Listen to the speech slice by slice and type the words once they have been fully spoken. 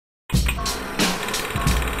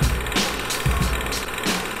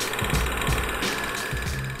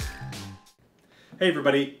Hey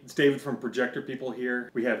everybody, it's David from Projector People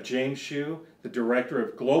here. We have James Hsu, the Director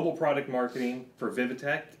of Global Product Marketing for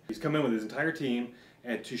Vivitek. He's come in with his entire team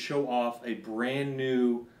and to show off a brand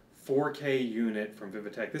new 4K unit from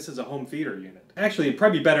Vivitek. This is a home theater unit. Actually, it'd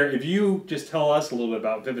probably be better if you just tell us a little bit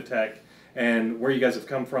about Vivitek and where you guys have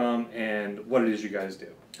come from and what it is you guys do.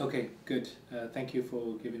 Okay, good. Thank you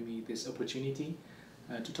for giving me this opportunity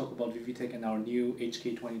to talk about Vivitek and our new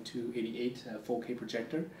HK2288 4K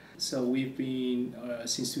projector. So we've been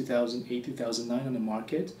since 2008-2009 on the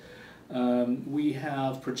market. We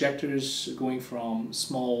have projectors going from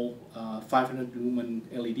small 500 lumen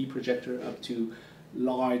LED projector up to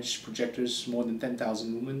large projectors more than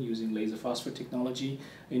 10,000 lumen using laser phosphor technology.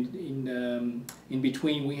 In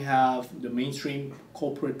between we have the mainstream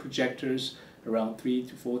corporate projectors around 3,000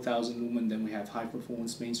 to 4,000 lumen. Then we have high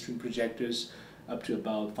performance mainstream projectors up to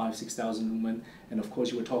about 5,000-6,000 lumen, and of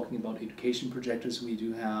course you were talking about education projectors. We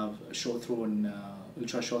do have short throw and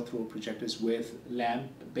ultra short throw projectors with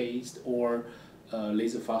lamp based or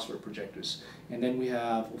laser phosphor projectors. And then we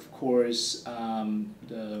have of course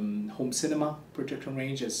the home cinema projector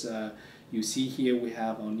range. As you see here, we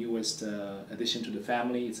have our newest addition to the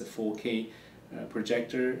family. It's a 4K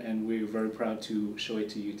projector, and we're very proud to show it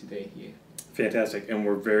to you today here. Fantastic, and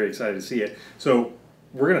we're very excited to see it. So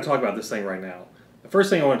we're going to talk about this thing right now. The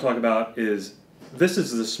first thing I want to talk about is this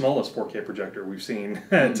is the smallest 4K projector we've seen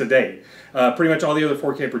to date. Pretty much all the other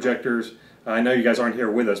 4K projectors, I know you guys aren't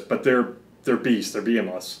here with us, but they're beasts, they're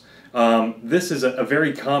behemoths. This is a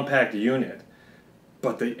very compact unit,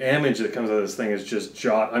 but the image that comes out of this thing is just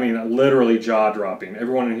literally jaw-dropping.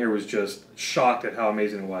 Everyone in here was just shocked at how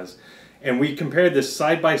amazing it was. And we compared this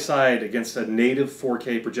side by side against a native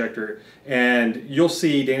 4K projector, and you'll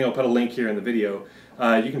see, Daniel put a link here in the video,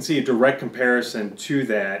 you can see a direct comparison to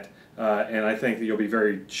that, and I think that you'll be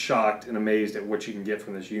very shocked and amazed at what you can get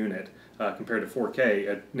from this unit compared to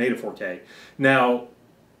 4K, native 4K. Now,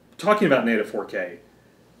 talking about native 4K,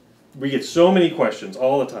 we get so many questions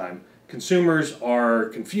all the time. Consumers are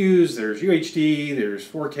confused. There's UHD, there's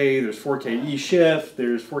 4K, there's 4K E-Shift,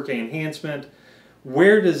 there's 4K enhancement.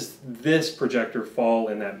 Where does this projector fall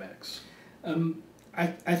in that mix?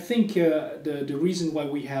 I think the reason why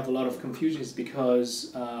we have a lot of confusion is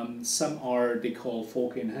because some they call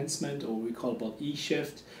 4K enhancement, or we call about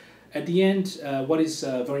E-Shift. At the end, what is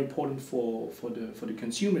very important for the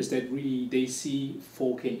consumers, that really they see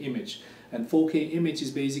 4K image, and 4K image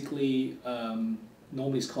is basically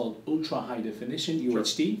normally it's called ultra high definition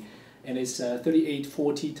UHD, sure. And it's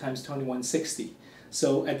 3840 times 2160.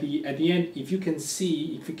 So at the end, if you can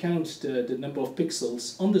see, if you count the number of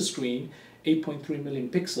pixels on the screen, 8.3 million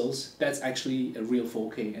pixels, that's actually a real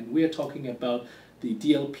 4K. And we are talking about the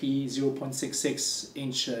DLP 0.66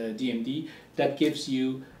 inch DMD that gives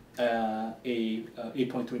you a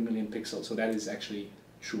 8.3 million pixels. So that is actually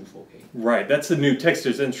true 4K. Right, that's the new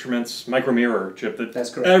Texas Instruments micro mirror chip that's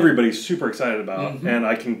correct. Everybody's super excited about, and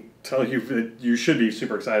I can tell you that you should be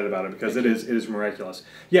super excited about it because it is miraculous.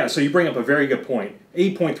 Yeah, so you bring up a very good point.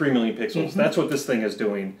 8.3 million pixels, that's what this thing is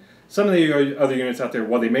doing. Some of the other units out there,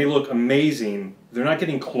 while they may look amazing, they're not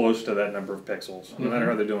getting close to that number of pixels, no matter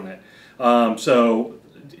how they're doing it. So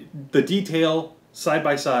the detail, side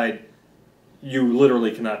by side, you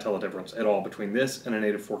literally cannot tell a difference at all between this and a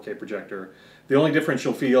native 4K projector. The only difference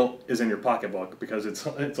you'll feel is in your pocketbook because it's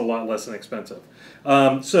a lot less expensive.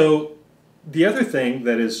 So the other thing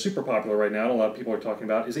that is super popular right now, and a lot of people are talking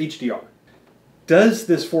about, is HDR. Does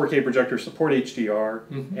this 4K projector support HDR,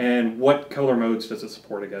 and what color modes does it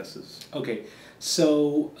support, I guess? Okay,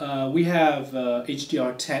 so we have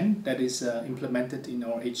HDR10 that is implemented in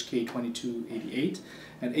our HK2288,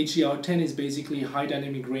 and HDR10 is basically high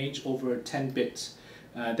dynamic range over 10 bits.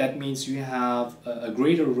 That means you have a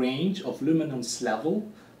greater range of luminance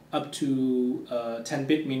level up to 10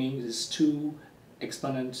 bit, meaning it's 2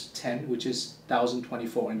 exponent 10, which is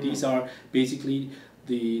 1024, and these are basically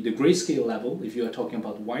the grayscale level, if you are talking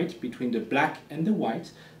about white, between the black and the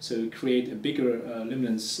white, so you create a bigger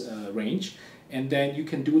luminance range. And then you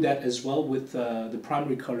can do that as well with the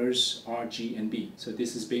primary colors R, G, and B. So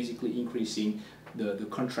this is basically increasing the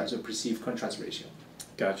contrast or perceived contrast ratio.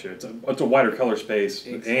 Gotcha. It's a wider color space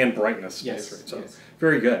and brightness space, right? So yes.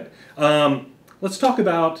 Very good. Let's talk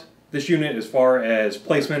about this unit as far as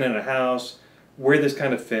placement in a house, where this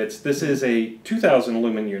kind of fits. This is a 2,000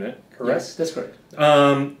 lumen unit, correct? Yes, that's correct.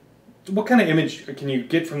 What kind of image can you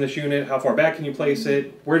get from this unit? How far back can you place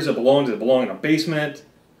it? Where does it belong? Does it belong in a basement?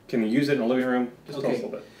 Can you use it in a living room? Just tell us a little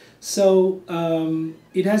bit. So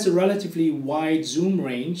it has a relatively wide zoom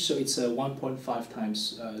range, so it's a 1.5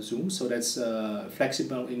 times zoom, so that's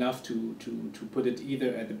flexible enough to put it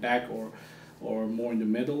either at the back or more in the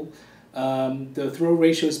middle. The throw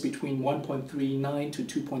ratio is between 1.39 to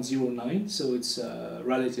 2.09, so it's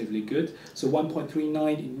relatively good. So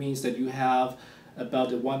 1.39, it means that you have about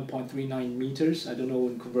 1.39 meters. I don't know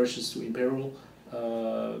in conversions to imperial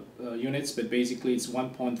units, but basically it's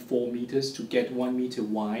 1.4 meters to get 1 meter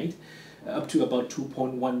wide, up to about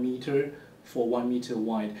 2.1 meter for 1 meter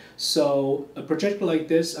wide. So a projector like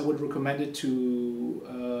this, I would recommend it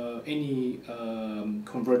to any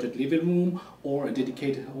converted living room or a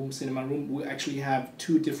dedicated home cinema room. We actually have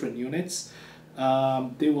two different units.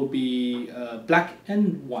 They will be black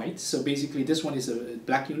and white. So basically this one is a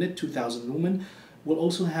black unit, 2000 lumen. We'll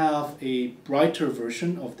also have a brighter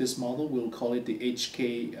version of this model. We'll call it the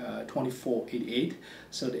HK2288.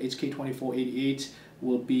 So the HK2288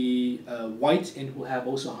 will be white and will have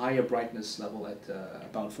also higher brightness level at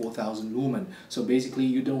about 4000 lumen. So basically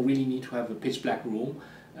you don't really need to have a pitch black room,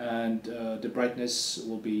 and the brightness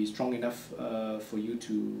will be strong enough for you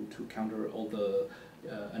to counter all the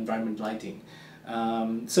environment lighting.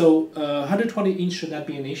 So 120 inch should not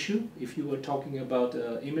be an issue if you were talking about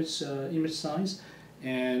image size.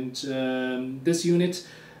 And this unit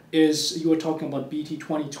is, you were talking about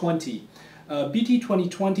BT2020.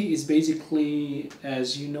 BT2020 is basically,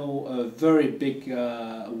 as you know, a very big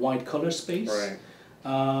wide color space. Right.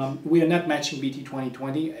 We are not matching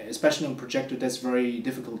BT2020, especially on projector. That's very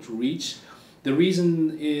difficult to reach. The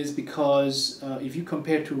reason is because if you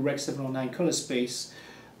compare to Rec 709 color space,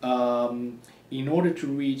 in order to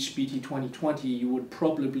reach BT2020, you would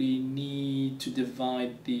probably need to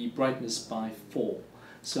divide the brightness by 4.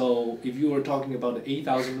 So if you were talking about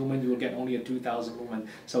 8000 lumen, you will get only a 2000 lumen.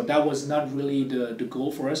 So that was not really the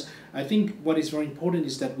goal for us. I think what is very important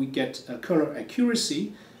is that we get color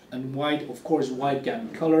accuracy and wide, of course, wide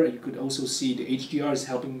gamut color. You could also see the HDR is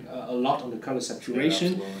helping a lot on the color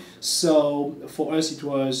saturation. Yeah, so for us, it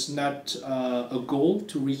was not a goal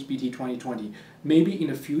to reach BT2020. Maybe in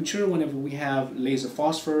the future, whenever we have laser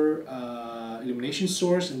phosphor illumination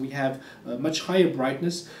source and we have a much higher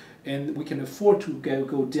brightness, and we can afford to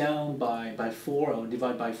go down by 4 or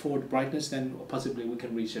divide by 4 the brightness, then possibly we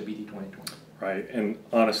can reach a BT2020. Right, and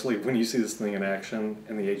honestly, when you see this thing in action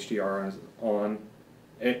and the HDR is on,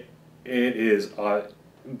 it is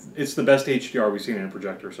it's the best HDR we've seen in a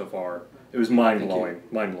projector so far. It was mind-blowing,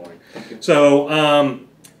 mind-blowing. So,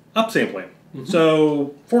 upsampling. Mm-hmm.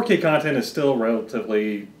 So 4K content is still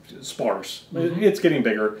relatively sparse. Mm-hmm. It's getting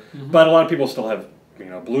bigger, mm-hmm. but a lot of people still have,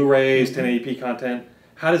 Blu-rays, mm-hmm. 1080p content.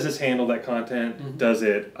 How does this handle that content? Mm-hmm. Does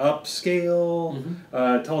it upscale?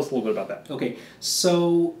 Mm-hmm. Tell us a little bit about that. Okay,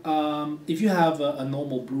 so if you have a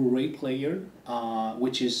normal Blu-ray player,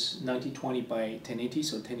 which is 1920 by 1080,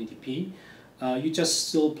 so 1080p, you just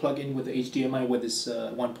still plug in with the HDMI, whether it's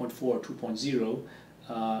 1.4 or 2.0.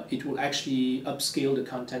 It will actually upscale the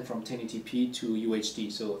content from 1080p to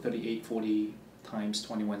UHD, so 3840 times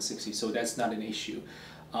 2160. So that's not an issue.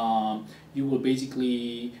 You will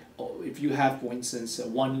basically, if you have, for instance,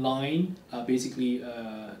 one line, basically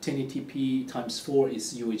 1080p times 4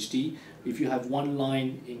 is UHD. If you have one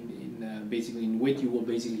line basically in width, you will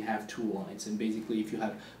basically have 2 lines. And basically, if you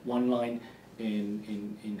have one line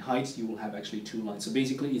in height, you will have actually 2 lines. So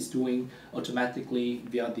basically, it's doing automatically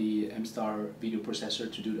via the M-Star video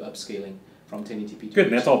processor to do the upscaling from 1080p to Good,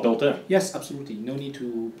 and that's all built in? Yes, absolutely. No need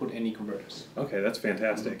to put any converters. Okay, that's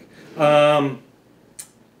fantastic. Mm-hmm.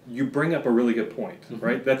 You bring up a really good point, mm-hmm.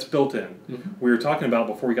 right? That's built in. Mm-hmm. We were talking about,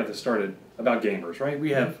 before we got this started, about gamers, right?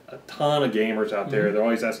 We have a ton of gamers out there. Mm-hmm. They're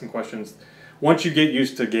always asking questions. Once you get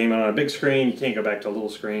used to gaming on a big screen, you can't go back to a little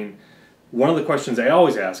screen. One of the questions they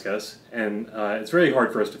always ask us, and it's very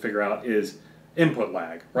hard for us to figure out, is input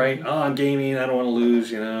lag, right? Mm-hmm. Oh, I'm gaming, I don't want to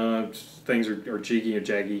lose, things are jiggy or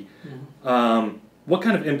jaggy. Mm-hmm. What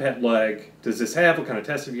kind of input lag does this have? What kind of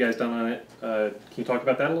tests have you guys done on it? Can you talk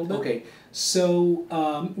about that a little bit? Okay,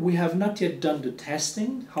 so we have not yet done the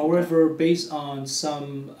testing. However, based on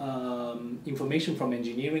some information from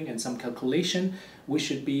engineering and some calculation, we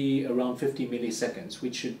should be around 50 milliseconds,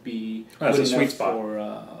 which should be good enough sweet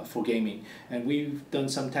spot for gaming. And we've done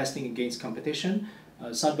some testing against competition,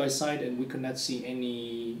 side by side, and we could not see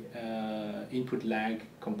any input lag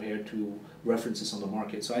compared to references on the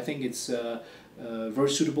market. So I think it's very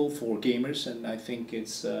suitable for gamers, and I think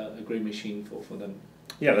it's a great machine for them.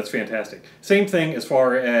 Yeah, that's fantastic. Same thing as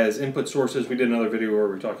far as input sources. We did another video where we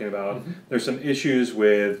were talking about mm-hmm. there's some issues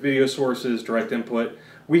with video sources, direct input.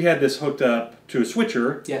 We had this hooked up to a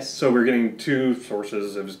switcher. Yes. So we're getting 2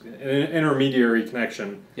 sources. It was an intermediary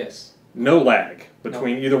connection. Yes. No lag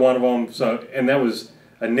between either one of them. So, and that was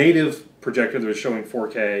a native projector that was showing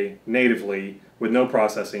 4K natively with no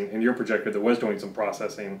processing, and your projector that was doing some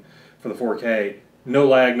processing for the 4K. No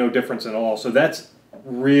lag, no difference at all. So that's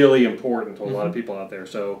really important to a lot of people out there.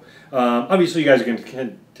 So obviously you guys are going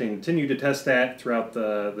to continue to test that throughout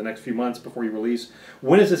the next few months before you release.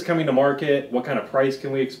 When is this coming to market? What kind of price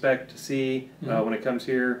can we expect to see when it comes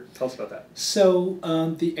here? Tell us about that. So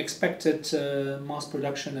the expected mass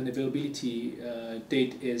production and availability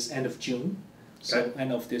date is end of June. So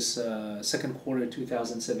end of this second quarter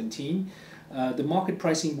 2017. The market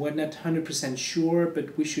pricing, we're not 100% sure,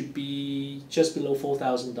 but we should be just below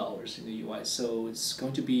 $4,000 in the US. So it's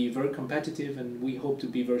going to be very competitive, and we hope to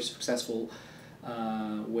be very successful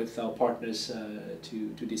with our partners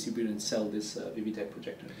to distribute and sell this Vivitek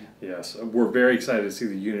projector. Yeah. Yes, we're very excited to see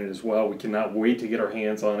the unit as well. We cannot wait to get our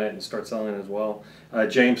hands on it and start selling it as well.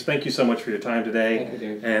 James, thank you so much for your time today. Thank you,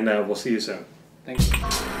 Dave. And we'll see you soon. Thank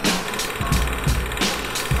you.